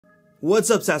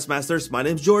What's up, SAS Masters? My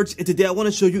name's George, and today I want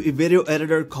to show you a video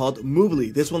editor called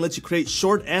Moovly. This one lets you create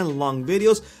short and long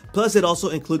videos, plus it also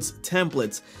includes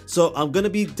templates. So I'm going to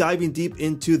be diving deep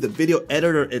into the video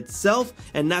editor itself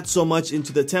and not so much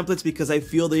into the templates because I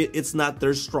feel that it's not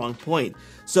their strong point.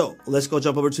 So let's go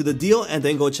jump over to the deal and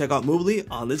then go check out Moovly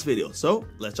on this video. So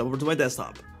let's jump over to my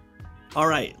desktop.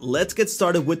 Alright, let's get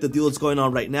started with the deal that's going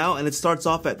on right now, and it starts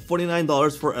off at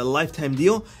 $49 for a lifetime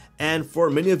deal. And for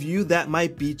many of you, that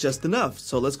might be just enough.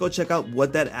 So let's go check out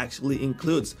what that actually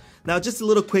includes. Now, just a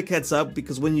little quick heads up,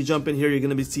 because when you jump in here, you're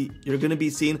gonna be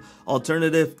seeing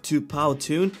alternative to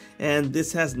Powtoon, and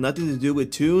this has nothing to do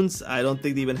with tunes. I don't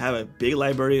think they even have a big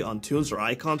library on tunes or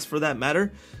icons for that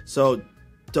matter. So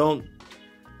don't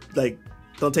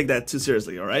take that too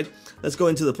seriously. All right, let's go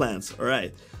into the plans. All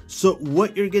right. So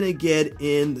what you're gonna get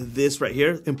in this right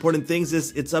here, important things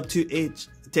is it's up to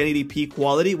 1080p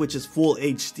quality, which is full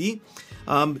HD.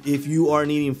 If you are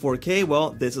needing 4K, well,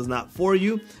 this is not for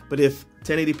you. But if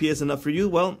 1080p is enough for you,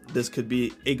 well, this could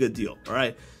be a good deal. All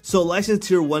right. So license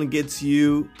tier 1 gets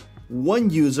you 1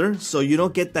 user, so you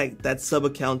don't get that sub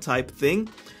account type thing.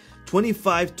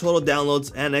 25 total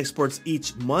downloads and exports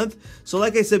each month. So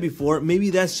like I said before, maybe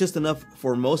that's just enough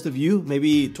for most of you.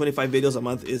 Maybe 25 videos a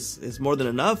month is more than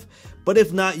enough. But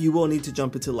if not, you will need to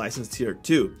jump into license tier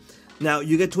 2. Now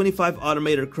you get 25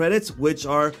 automator credits, which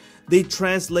are, they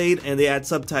translate and they add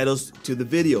subtitles to the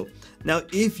video. Now,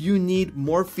 if you need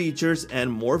more features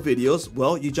and more videos,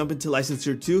 well, you jump into license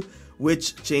tier 2,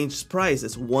 which changes price.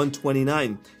 It's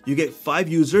 $129. You get 5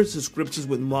 users, subscriptions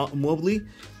with Moovly,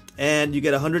 and you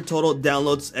get 100 total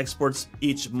downloads, exports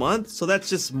each month. So that's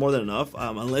just more than enough.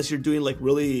 Unless you're doing like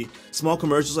really small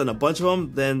commercials and a bunch of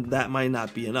them, then that might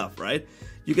not be enough, right?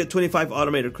 You get 25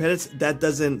 automated credits. That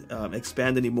doesn't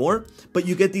expand anymore, but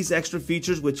you get these extra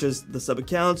features, which is the sub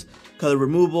accounts, color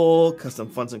removal, custom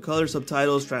fonts and color,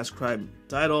 subtitles, transcribe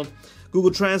title, Google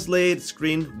Translate,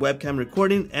 screen webcam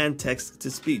recording, and text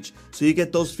to speech. So you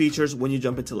get those features when you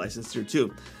jump into license tier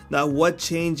 2. Now, what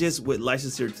changes with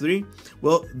license tier 3?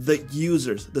 Well, the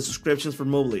users, the subscriptions for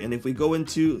Moovly. And if we go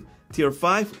into tier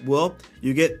 5, well,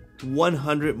 you get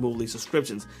 100 Moovly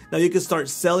subscriptions. Now you can start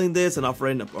selling this and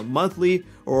offering a monthly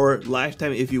or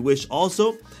lifetime if you wish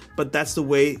also, but that's the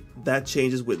way that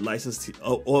changes with license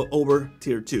over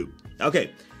tier 2.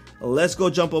 Okay, let's go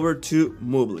jump over to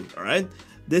Moovly. All right,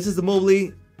 this is the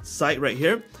Moovly site right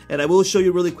here, and I will show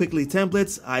you really quickly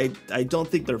templates. I don't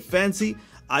think they're fancy.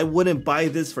 I wouldn't buy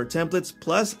this for templates.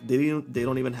 Plus, they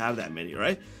don't even have that many,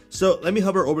 right? So let me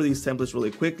hover over these templates really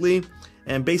quickly,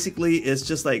 and basically it's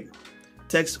just like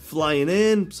text flying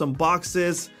in, some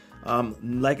boxes.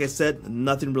 Like I said,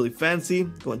 nothing really fancy.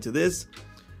 Go into this.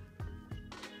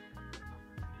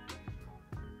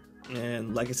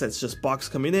 And like I said, it's just box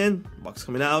coming in, box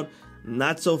coming out.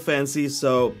 Not so fancy,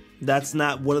 so that's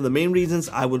not one of the main reasons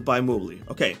I would buy Moovly.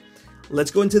 Okay,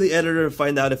 let's go into the editor and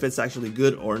find out if it's actually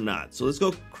good or not. So let's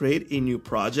go create a new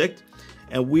project,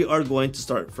 and we are going to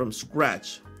start from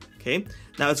scratch. Okay,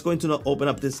 now it's going to open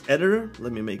up this editor.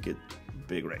 Let me make it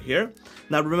big right here.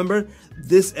 Now remember,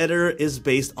 this editor is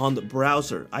based on the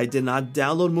browser. I did not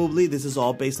download Moovly. This is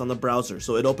all based on the browser.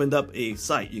 So it opened up a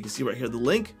site. You can see right here the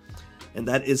link, and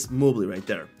that is Moovly right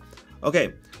there.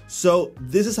 Okay, so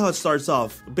this is how it starts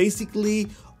off. Basically,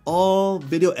 all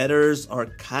video editors are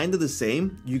kind of the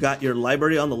same. You got your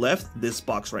library on the left, this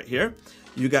box right here.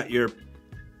 You got your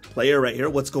player right here,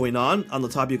 what's going on. On the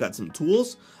top, you got some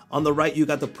tools. On the right, you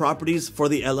got the properties for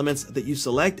the elements that you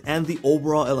select and the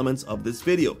overall elements of this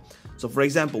video. So for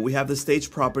example, we have the stage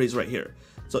properties right here.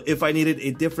 So if I needed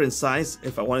a different size,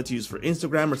 if I wanted to use for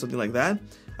Instagram or something like that,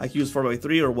 I can use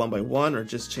 4:3 or 1:1 or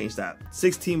just change that.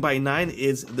 16:9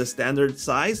 is the standard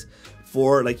size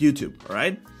for like YouTube, all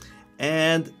right?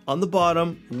 And on the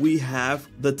bottom, we have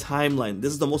the timeline.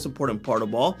 This is the most important part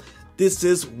of all. This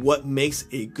is what makes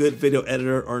a good video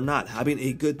editor or not, having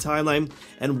a good timeline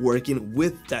and working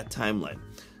with that timeline.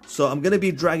 So I'm gonna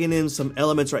be dragging in some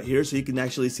elements right here so you can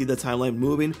actually see the timeline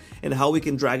moving and how we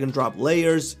can drag and drop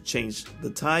layers, change the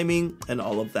timing, and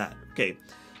all of that. Okay,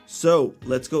 so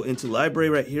let's go into library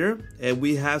right here, and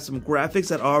we have some graphics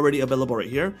that are already available right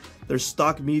here. There's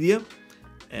stock media,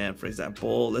 and for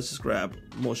example, let's just grab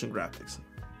motion graphics.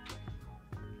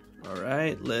 All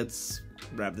right, let's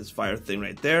grab this fire thing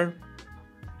right there.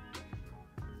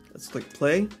 Let's click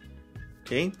play.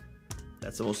 Okay,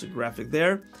 that's the motion graphic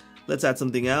there. Let's add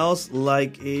something else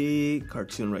like a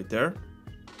cartoon right there.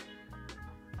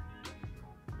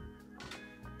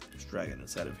 Let's drag it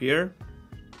inside of here.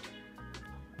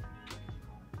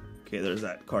 Okay, there's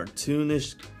that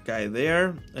cartoonish guy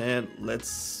there, and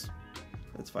let's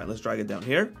fine. Let's drag it down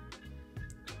here.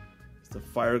 the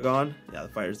fire gone? Yeah, the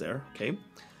fire's there. Okay.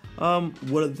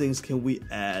 What other things can we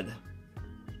add?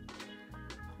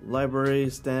 Library,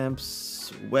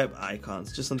 stamps, web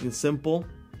icons, just something simple.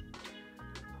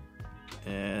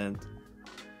 And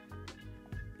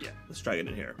yeah, let's drag it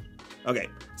in here. Okay,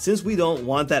 since we don't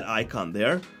want that icon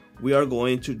there, we are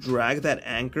going to drag that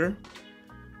anchor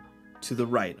to the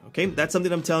right. Okay, that's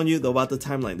something I'm telling you though about the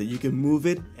timeline, that you can move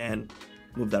it and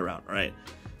move that around. All right,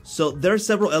 so there are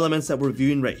several elements that we're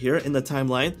viewing right here in the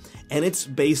timeline, and it's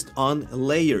based on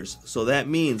layers. So that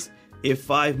means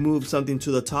if I move something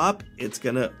to the top, it's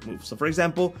gonna move. So for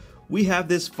example, we have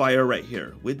this fire right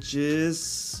here, which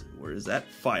is, where is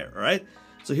that? Fire, all right?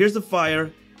 So here's the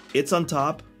fire, it's on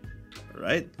top, all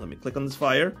right? Let me click on this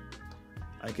fire.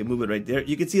 I can move it right there.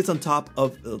 You can see it's on top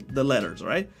of the letters, all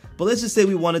right? But let's just say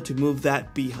we wanted to move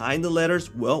that behind the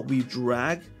letters. Well, we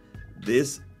drag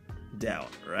this down,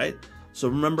 all right? So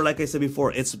remember, like I said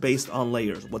before, it's based on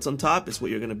layers. What's on top is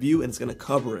what you're gonna view, and it's gonna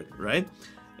cover it, right?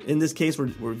 In this case,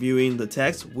 we're viewing the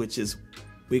text, which is,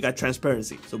 we got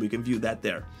transparency, so we can view that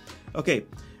there. Okay,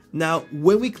 now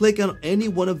when we click on any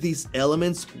one of these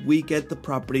elements, we get the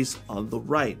properties on the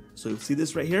right. So you see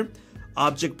this right here,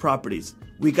 object properties.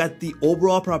 We got the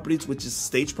overall properties, which is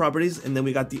stage properties, and then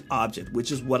we got the object,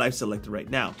 which is what I've selected right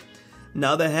now.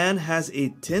 Now the hand has a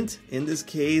tint. In this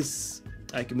case,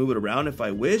 I can move it around if I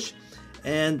wish.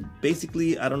 And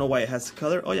basically, I don't know why it has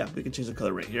color. Oh yeah, we can change the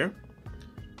color right here.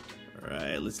 All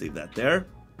right, let's leave that there.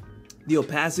 The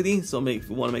opacity, so if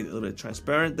we want to make it a little bit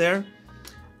transparent there.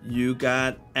 You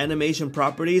got animation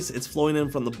properties, it's flowing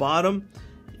in from the bottom,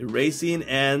 erasing,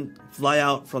 and fly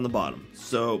out from the bottom.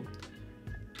 So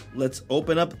let's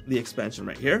open up the expansion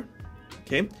right here.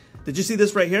 Okay, did you see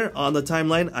this right here on the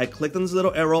timeline? I clicked on this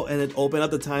little arrow and it opened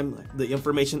up the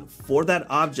information for that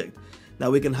object. Now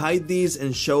we can hide these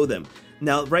and show them.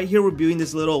 Now right here we're viewing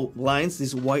these little lines,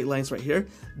 these white lines right here.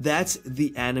 That's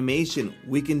the animation.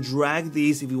 We can drag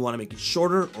these if we want to make it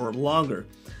shorter or longer.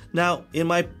 Now in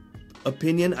my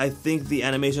opinion, I think the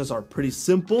animations are pretty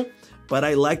simple, but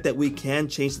I like that we can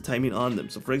change the timing on them.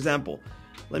 So for example,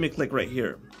 let me click right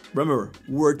here. Remember,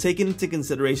 we're taking into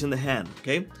consideration the hand,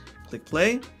 okay? Click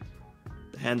play,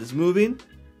 the hand is moving,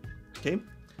 okay?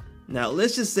 Now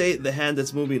let's just say the hand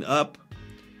that's moving up,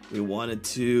 we want it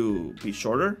to be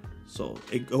shorter, so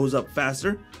it goes up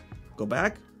faster. Go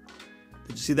back.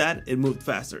 Did you see that? It moved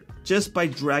faster just by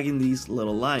dragging these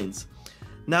little lines.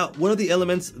 Now, one of the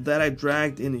elements that I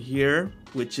dragged in here,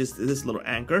 which is this little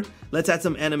anchor, let's add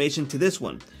some animation to this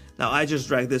one. Now, I just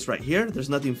dragged this right here. There's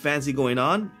nothing fancy going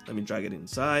on. Let me drag it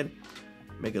inside,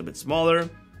 make it a bit smaller.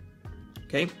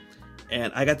 Okay,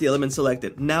 and I got the element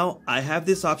selected. Now, I have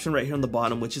this option right here on the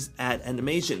bottom, which is add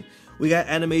animation. We got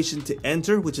animation to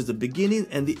enter, which is the beginning,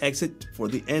 and the exit for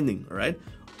the ending, all right?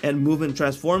 And move and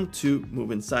transform to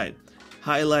move inside.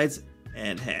 Highlights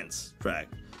and hands, drag.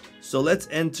 So let's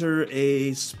enter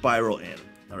a spiral in,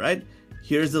 all right?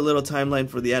 Here's the little timeline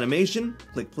for the animation.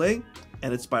 Click play,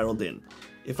 and it spiraled in.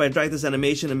 If I drag this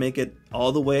animation and make it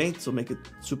all the way, so make it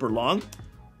super long,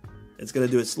 it's gonna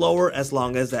do it slower as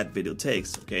long as that video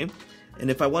takes, okay? And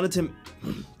if I wanted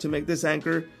to make this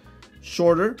anchor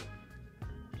shorter,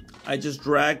 I just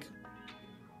drag,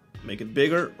 make it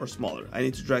bigger or smaller. I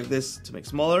need to drag this to make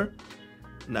smaller.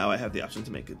 Now I have the option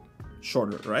to make it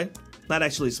shorter, right? Not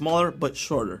actually smaller, but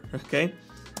shorter, okay?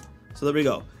 So there we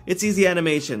go. It's easy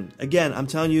animation. Again, I'm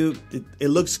telling you, it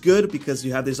looks good because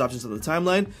you have these options on the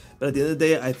timeline, but at the end of the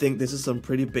day, I think this is some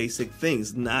pretty basic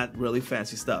things, not really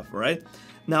fancy stuff, all right?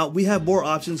 Now, we have more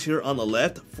options here on the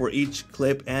left for each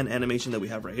clip and animation that we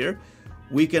have right here.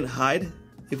 We can hide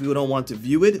if we don't want to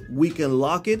view it. We can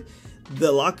lock it.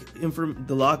 The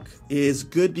lock is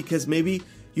good because maybe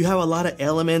you have a lot of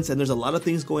elements and there's a lot of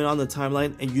things going on in the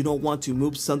timeline and you don't want to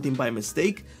move something by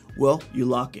mistake. Well, you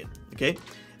lock it, okay?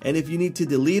 And if you need to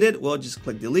delete it, well, just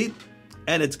click delete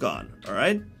and it's gone, all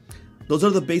right? Those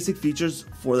are the basic features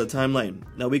for the timeline.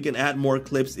 Now we can add more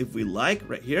clips if we like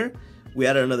right here. We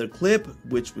added another clip,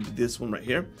 which would be this one right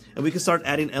here. And we can start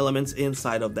adding elements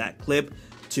inside of that clip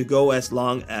to go as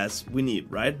long as we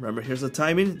need, right? Remember, here's the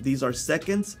timing. These are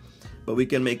seconds, but we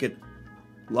can make it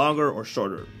longer or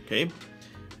shorter, okay?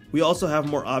 We also have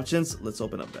more options. Let's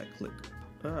open up that clip.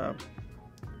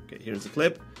 Okay, here's the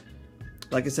clip.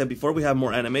 Like I said before, we have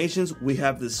more animations. We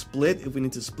have the split if we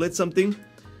need to split something.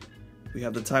 We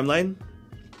have the timeline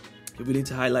if we need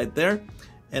to highlight there.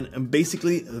 And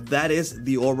basically, that is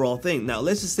the overall thing. Now,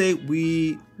 let's just say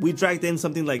we dragged in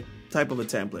something like type of a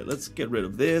template. Let's get rid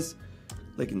of this.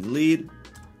 Click and delete.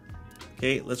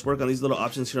 Okay, let's work on these little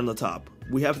options here on the top.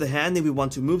 We have the hand if we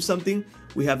want to move something.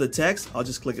 We have the text. I'll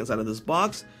just click inside of this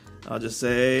box. I'll just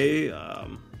say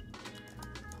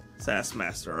SaaS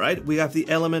Master, right? We have the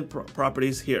element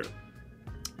properties here.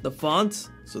 The font,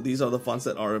 so these are the fonts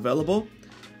that are available.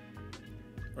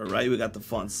 All right, we got the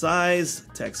font size,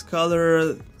 text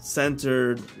color,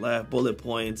 centered, left, bullet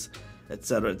points,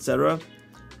 etc., etc.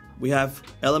 We have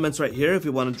elements right here if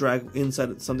we want to drag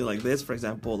inside something like this. For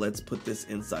example, let's put this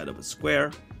inside of a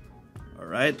square. All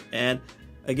right, and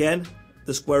again,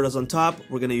 the square is on top.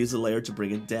 We're going to use the layer to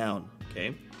bring it down,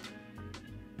 okay?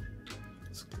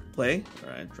 Let's play. All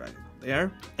right, drag it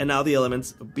there. And now the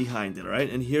elements behind it, all right?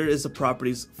 And here is the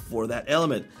properties for that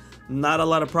element. Not a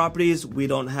lot of properties. We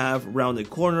don't have rounded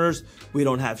corners. We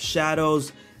don't have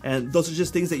shadows. And those are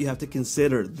just things that you have to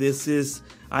consider.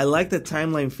 I like the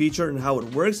timeline feature and how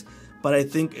it works, but I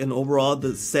think in overall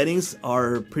the settings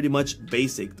are pretty much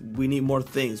basic. We need more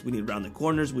things. We need rounded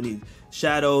corners. We need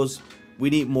shadows. We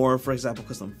need more, for example,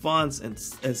 custom fonts and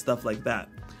stuff like that.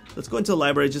 Let's go into the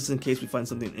library just in case we find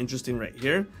something interesting right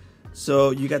here.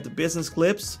 So you got the business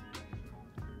clips.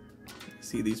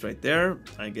 See these right there.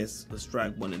 I guess let's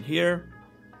drag one in here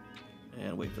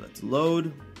and wait for that to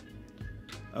load.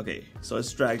 Okay, so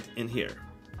it's dragged in here.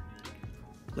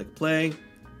 Click play.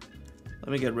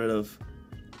 Let me get rid of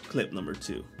clip number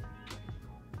 2.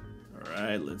 All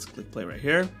right, let's click play right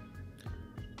here.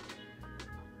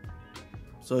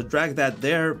 So drag that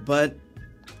there, but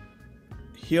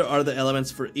here are the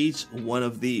elements for each one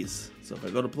of these. So if I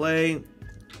go to play,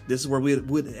 this is where we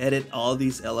would edit all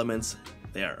these elements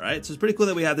there, right? So it's pretty cool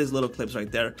that we have these little clips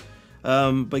right there.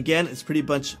 But again, it's pretty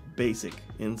much basic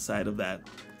inside of that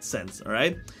sense, all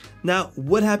right? Now,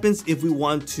 what happens if we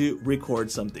want to record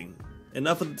something?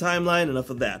 Enough of the timeline, enough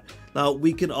of that. Now,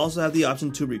 we can also have the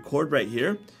option to record right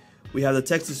here. We have the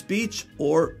text-to-speech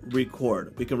or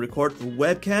record. We can record the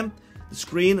webcam, the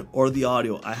screen, or the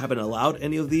audio. I haven't allowed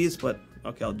any of these, but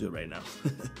okay, I'll do it right now.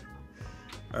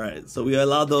 All right, so we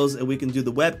allow those and we can do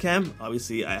the webcam.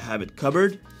 Obviously, I have it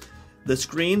covered. The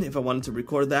screen, if I wanted to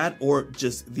record that, or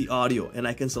just the audio, and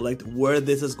I can select where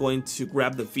this is going to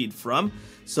grab the feed from.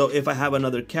 So if I have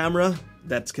another camera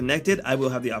that's connected, I will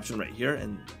have the option right here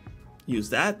and use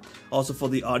that. Also for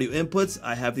the audio inputs,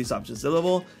 I have these options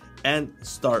available and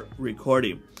start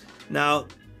recording. Now,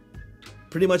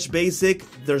 pretty much basic.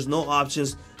 There's no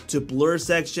options to blur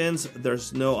sections.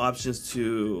 There's no options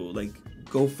to like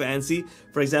go fancy.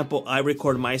 For example, I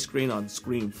record my screen on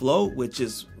ScreenFlow, which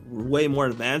is way more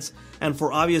advanced, and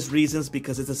for obvious reasons,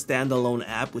 because it's a standalone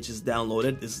app which is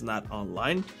downloaded, it's not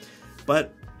online.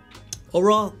 But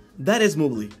overall, that is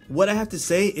Moovly. What I have to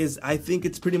say is I think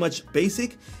it's pretty much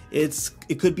basic. It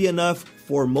could be enough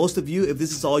for most of you. If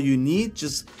this is all you need,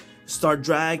 just start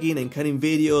dragging and cutting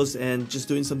videos and just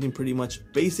doing something pretty much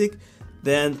basic,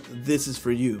 then this is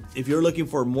for you. If you're looking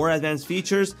for more advanced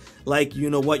features, like you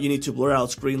need to blur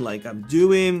out screen like I'm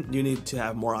doing, you need to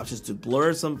have more options to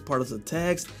blur some part of the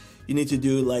text, you need to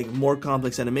do like more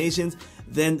complex animations,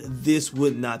 then this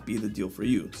would not be the deal for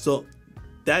you. So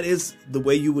that is the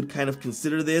way you would kind of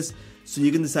consider this, so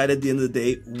you can decide at the end of the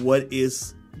day what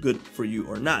is good for you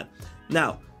or not.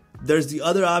 Now, there's the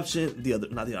other option, the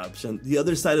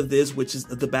other side of this, which is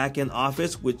the backend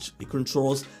office, which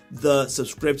controls the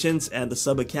subscriptions and the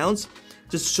sub accounts.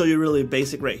 Just to show you really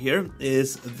basic right here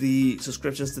is the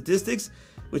subscription statistics,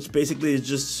 which basically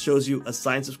just shows you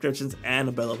assigned subscriptions and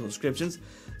available subscriptions.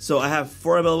 So I have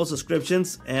 4 available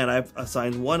subscriptions and I've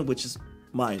assigned 1, which is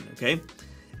mine, okay?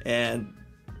 And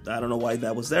I don't know why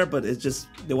that was there, but it's just,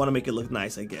 they want to make it look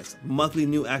nice, I guess. Monthly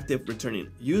new active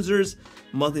returning users,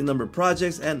 monthly number of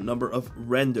projects, and number of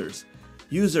renders.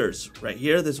 Users, right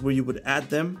here, this is where you would add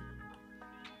them.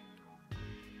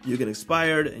 You can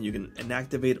expire and you can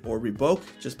inactivate or revoke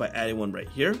just by adding one right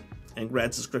here and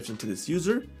grant subscription to this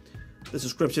user. The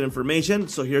subscription information,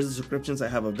 so here's the subscriptions I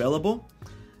have available.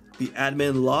 The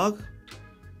admin log,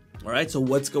 all right, so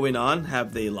what's going on?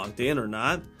 Have they logged in or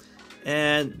not?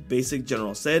 And basic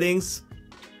general settings.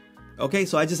 Okay,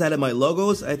 so I just added my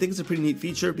logos. I think it's a pretty neat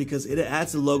feature because it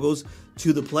adds the logos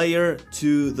to the player,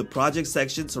 to the project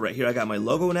section. So right here, I got my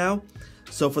logo now.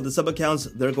 So for the sub accounts,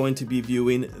 they're going to be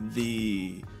viewing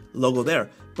the logo there.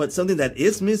 But something that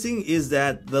is missing is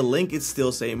that the link is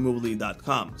still saying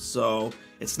moovly.com. So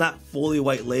it's not fully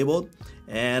white labeled.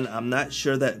 And I'm not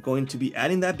sure that going to be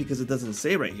adding that because it doesn't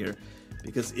say right here.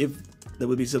 Because if there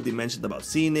would be something mentioned about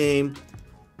CNAME,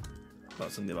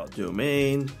 about something about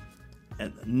domain,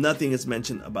 and nothing is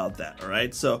mentioned about that. All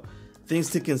right, so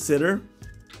things to consider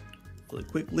really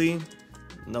quickly.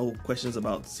 No questions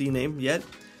about CNAME yet,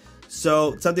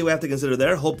 so something we have to consider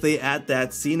there. Hope they add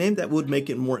that CNAME. That would make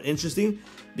it more interesting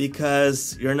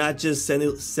because you're not just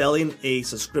selling a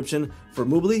subscription for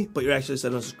Moovly, but you're actually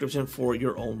selling a subscription for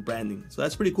your own branding. So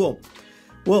that's pretty cool.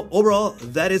 Well, overall,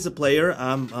 that is a player.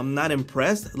 I'm not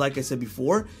impressed. Like I said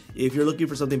before, if you're looking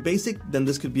for something basic, then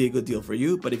this could be a good deal for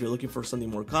you. But if you're looking for something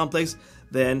more complex,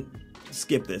 then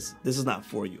skip this. This is not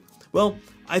for you. Well,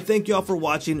 I thank you all for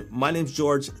watching. My name's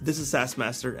George. This is SaaS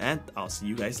Master, and I'll see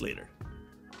you guys later.